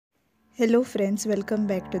Hello friends, welcome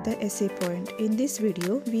back to the essay point. In this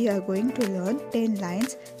video, we are going to learn 10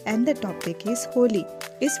 lines and the topic is Holi.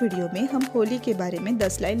 इस video में हम होली के बारे में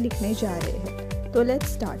 10 line लिखने जा रहे हैं। तो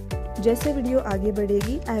लेट्स स्टार्ट। जैसे वीडियो आगे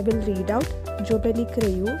बढ़ेगी, आई विल रीड आउट जो मैं लिख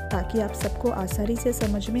रही हूँ ताकि आप सबको आसानी से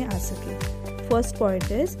समझ में आ सके। First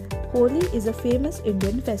point is Holi is a famous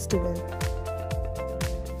Indian festival.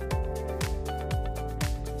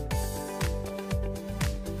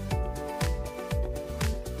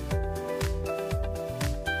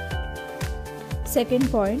 Second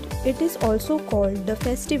point, it is also called the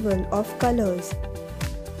Festival of Colors.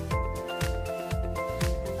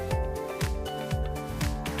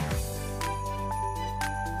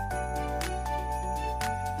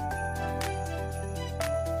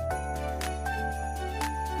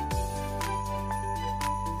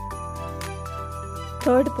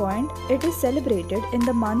 Third point, it is celebrated in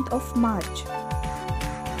the month of March.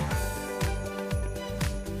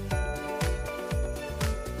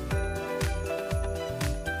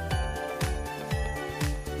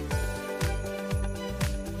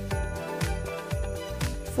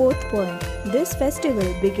 Fourth point, this festival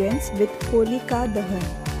begins with Holika Dahan.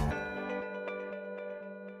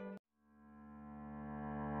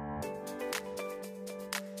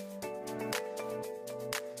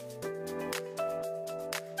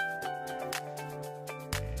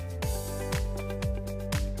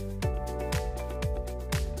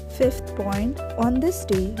 Fifth point, on this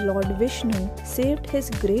day, Lord Vishnu saved his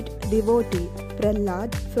great devotee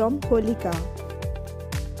Prahlad from Holika.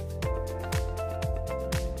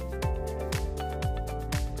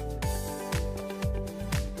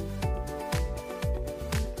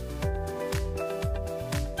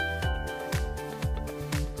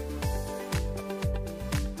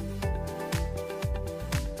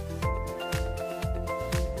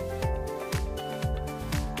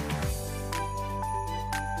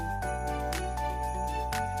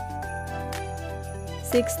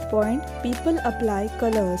 Sixth point, people apply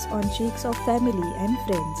colors on cheeks of family and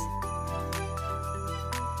friends.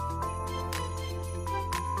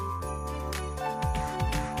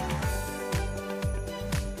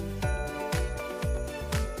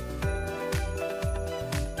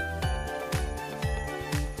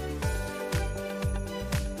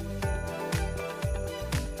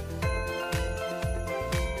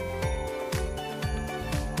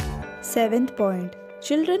 Seventh point,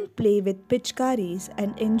 children play with pitchkaris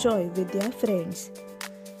and enjoy with their friends.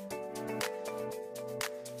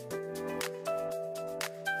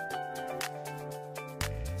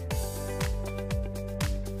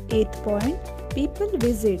 Eighth point, people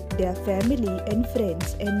visit their family and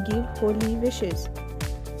friends and give holy wishes.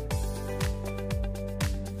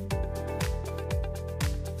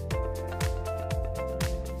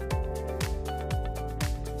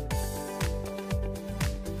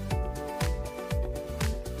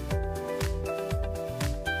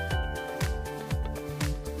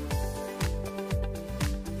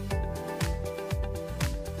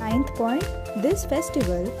 Ninth point, this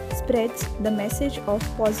festival spreads the message of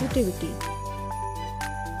positivity.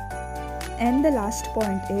 And the last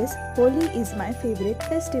point is, Holi is my favorite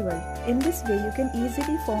festival. In this way, you can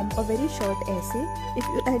easily form a very short essay. If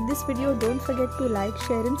you like this video, don't forget to like,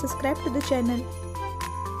 share and subscribe to the channel.